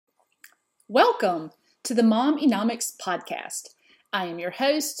Welcome to the Mom-Enomics Podcast. I am your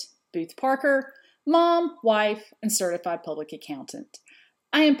host, Booth Parker, mom, wife, and certified public accountant.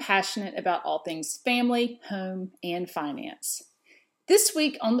 I am passionate about all things family, home, and finance. This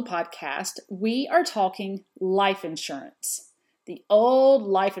week on the podcast, we are talking life insurance. The old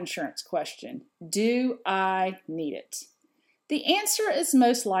life insurance question, do I need it? The answer is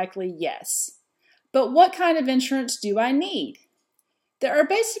most likely yes. But what kind of insurance do I need? There are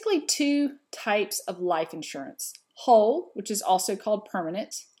basically two types of life insurance, whole, which is also called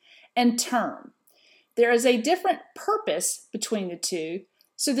permanent, and term. There is a different purpose between the two,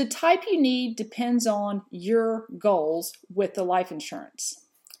 so the type you need depends on your goals with the life insurance.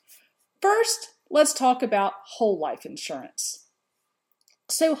 First, let's talk about whole life insurance.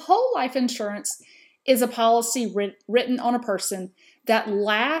 So whole life insurance is a policy written on a person that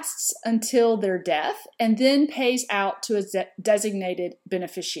lasts until their death and then pays out to a designated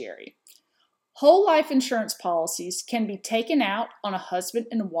beneficiary. Whole life insurance policies can be taken out on a husband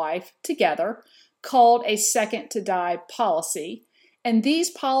and wife together, called a second to die policy, and these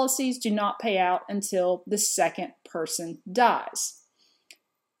policies do not pay out until the second person dies.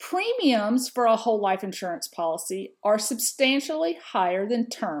 Premiums for a whole life insurance policy are substantially higher than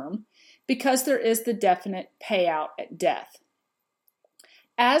term because there is the definite payout at death.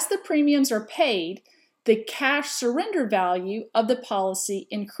 As the premiums are paid, the cash surrender value of the policy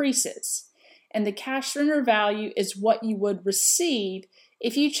increases, and the cash surrender value is what you would receive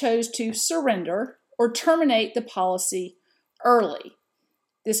if you chose to surrender or terminate the policy early.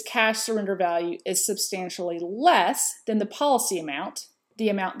 This cash surrender value is substantially less than the policy amount, the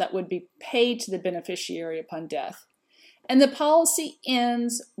amount that would be paid to the beneficiary upon death, and the policy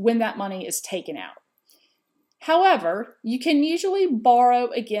ends when that money is taken out. However, you can usually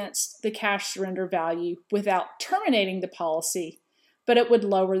borrow against the cash surrender value without terminating the policy, but it would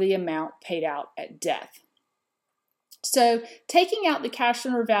lower the amount paid out at death. So, taking out the cash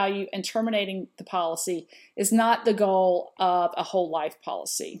surrender value and terminating the policy is not the goal of a whole life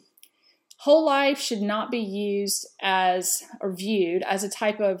policy. Whole life should not be used as or viewed as a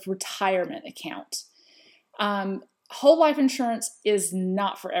type of retirement account. Whole life insurance is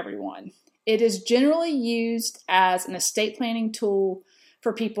not for everyone. It is generally used as an estate planning tool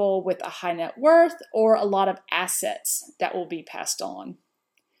for people with a high net worth or a lot of assets that will be passed on.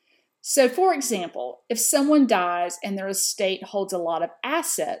 So, for example, if someone dies and their estate holds a lot of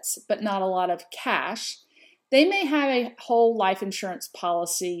assets but not a lot of cash, they may have a whole life insurance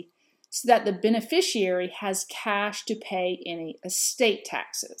policy so that the beneficiary has cash to pay any estate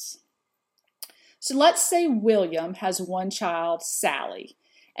taxes. So let's say William has one child, Sally,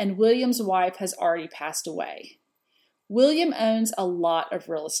 and William's wife has already passed away. William owns a lot of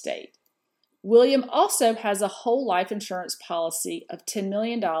real estate. William also has a whole life insurance policy of $10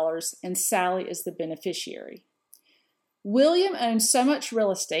 million, and Sally is the beneficiary. William owns so much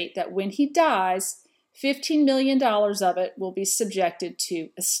real estate that when he dies, $15 million of it will be subjected to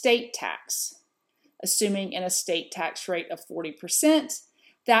estate tax. Assuming an estate tax rate of 40%,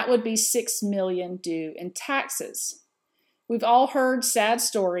 that would be $6 million due in taxes. We've all heard sad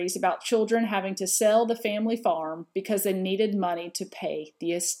stories about children having to sell the family farm because they needed money to pay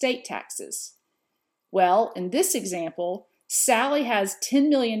the estate taxes. Well, in this example, Sally has $10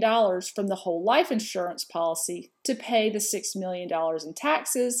 million from the whole life insurance policy to pay the $6 million in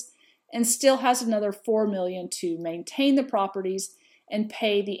taxes and still has another $4 million to maintain the properties and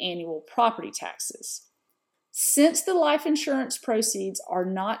pay the annual property taxes. Since the life insurance proceeds are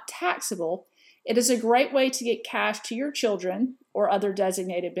not taxable, it is a great way to get cash to your children or other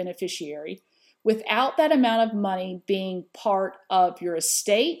designated beneficiary without that amount of money being part of your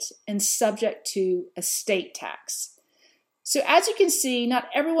estate and subject to estate tax. So as you can see, not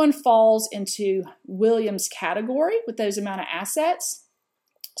everyone falls into William's category with those amount of assets.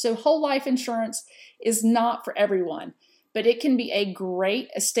 So whole life insurance is not for everyone, but it can be a great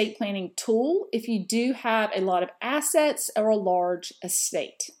estate planning tool if you do have a lot of assets or a large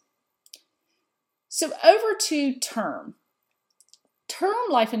estate. So over to term. Term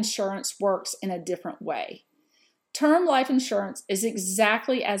life insurance works in a different way. Term life insurance is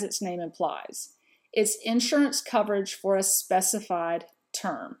exactly as its name implies. It's insurance coverage for a specified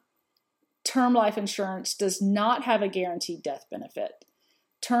term. Term life insurance does not have a guaranteed death benefit.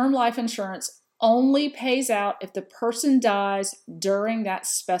 Term life insurance only pays out if the person dies during that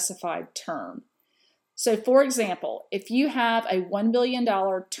specified term. So, for example, if you have a $1 million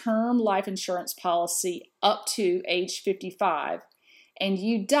term life insurance policy up to age 55 and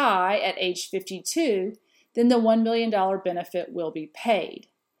you die at age 52, then the $1 million benefit will be paid.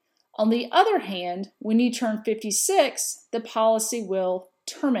 On the other hand, when you turn 56, the policy will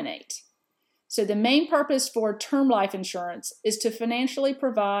terminate. So the main purpose for term life insurance is to financially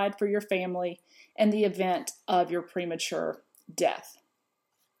provide for your family in the event of your premature death.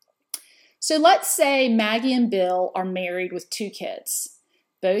 So let's say Maggie and Bill are married with 2 kids.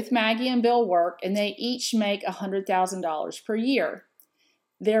 Both Maggie and Bill work and they each make $100,000 per year.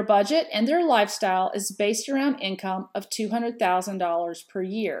 Their budget and their lifestyle is based around income of $200,000 per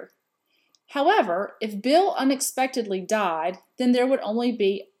year. However, if Bill unexpectedly died, then there would only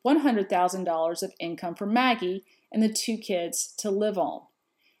be $100,000 of income for Maggie and the 2 kids to live on.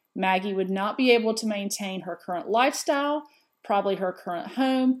 Maggie would not be able to maintain her current lifestyle, probably her current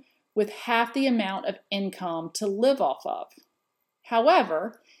home, with half the amount of income to live off of.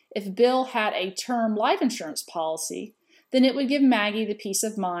 However, if Bill had a term life insurance policy, then it would give Maggie the peace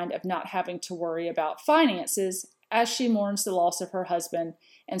of mind of not having to worry about finances as she mourns the loss of her husband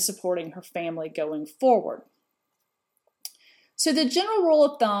and supporting her family going forward. So the general rule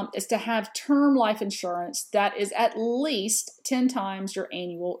of thumb is to have term life insurance that is at least 10 times your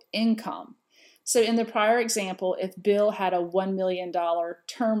annual income. So in the prior example, if Bill had a $1 million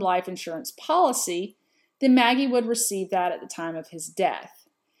term life insurance policy, then Maggie would receive that at the time of his death.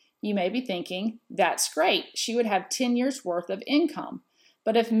 You may be thinking, that's great, she would have 10 years worth of income.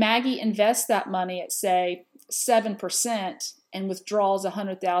 But if Maggie invests that money at, say, 7% and withdraws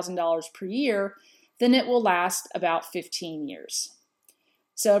 $100,000 per year, then it will last about 15 years.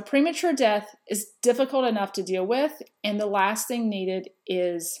 So a premature death is difficult enough to deal with, and the last thing needed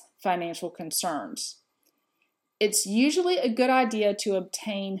is financial concerns. It's usually a good idea to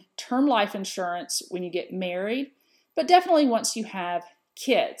obtain term life insurance when you get married, but definitely once you have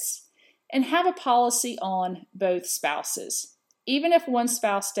kids, and have a policy on both spouses. Even if one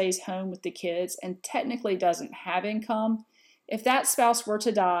spouse stays home with the kids and technically doesn't have income, if that spouse were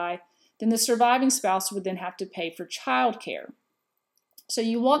to die, then the surviving spouse would then have to pay for child care. So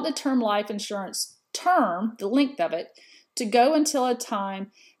you want the term life insurance term, the length of it, to go until a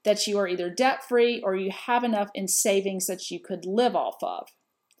time that you are either debt-free or you have enough in savings that you could live off of.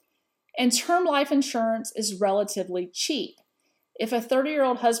 And term life insurance is relatively cheap. If a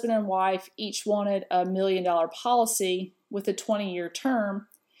 30-year-old husband and wife each wanted a $1 million policy with a 20-year term,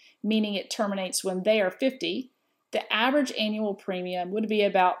 meaning it terminates when they are 50, the average annual premium would be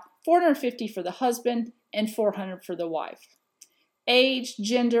about $450 for the husband and $400 for the wife. Age,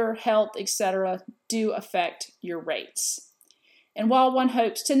 gender, health, etc. do affect your rates. And while one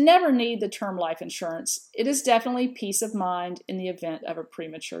hopes to never need the term life insurance, it is definitely peace of mind in the event of a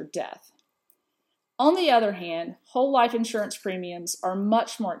premature death. On the other hand, whole life insurance premiums are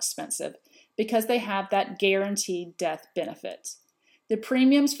much more expensive because they have that guaranteed death benefit. The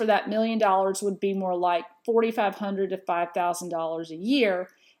premiums for that $1 million would be more like $4,500 to $5,000 a year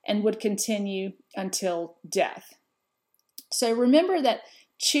and would continue until death. So remember that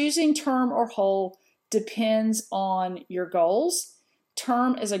choosing term or whole depends on your goals.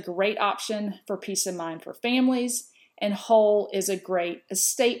 Term is a great option for peace of mind for families, and whole is a great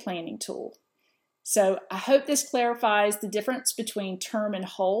estate planning tool. So I hope this clarifies the difference between term and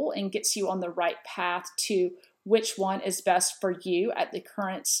whole and gets you on the right path to which one is best for you at the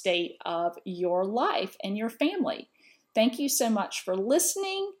current state of your life and your family. Thank you so much for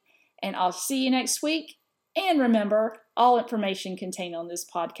listening, and I'll see you next week. And remember, all information contained on this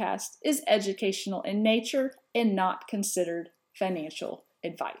podcast is educational in nature and not considered financial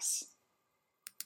advice.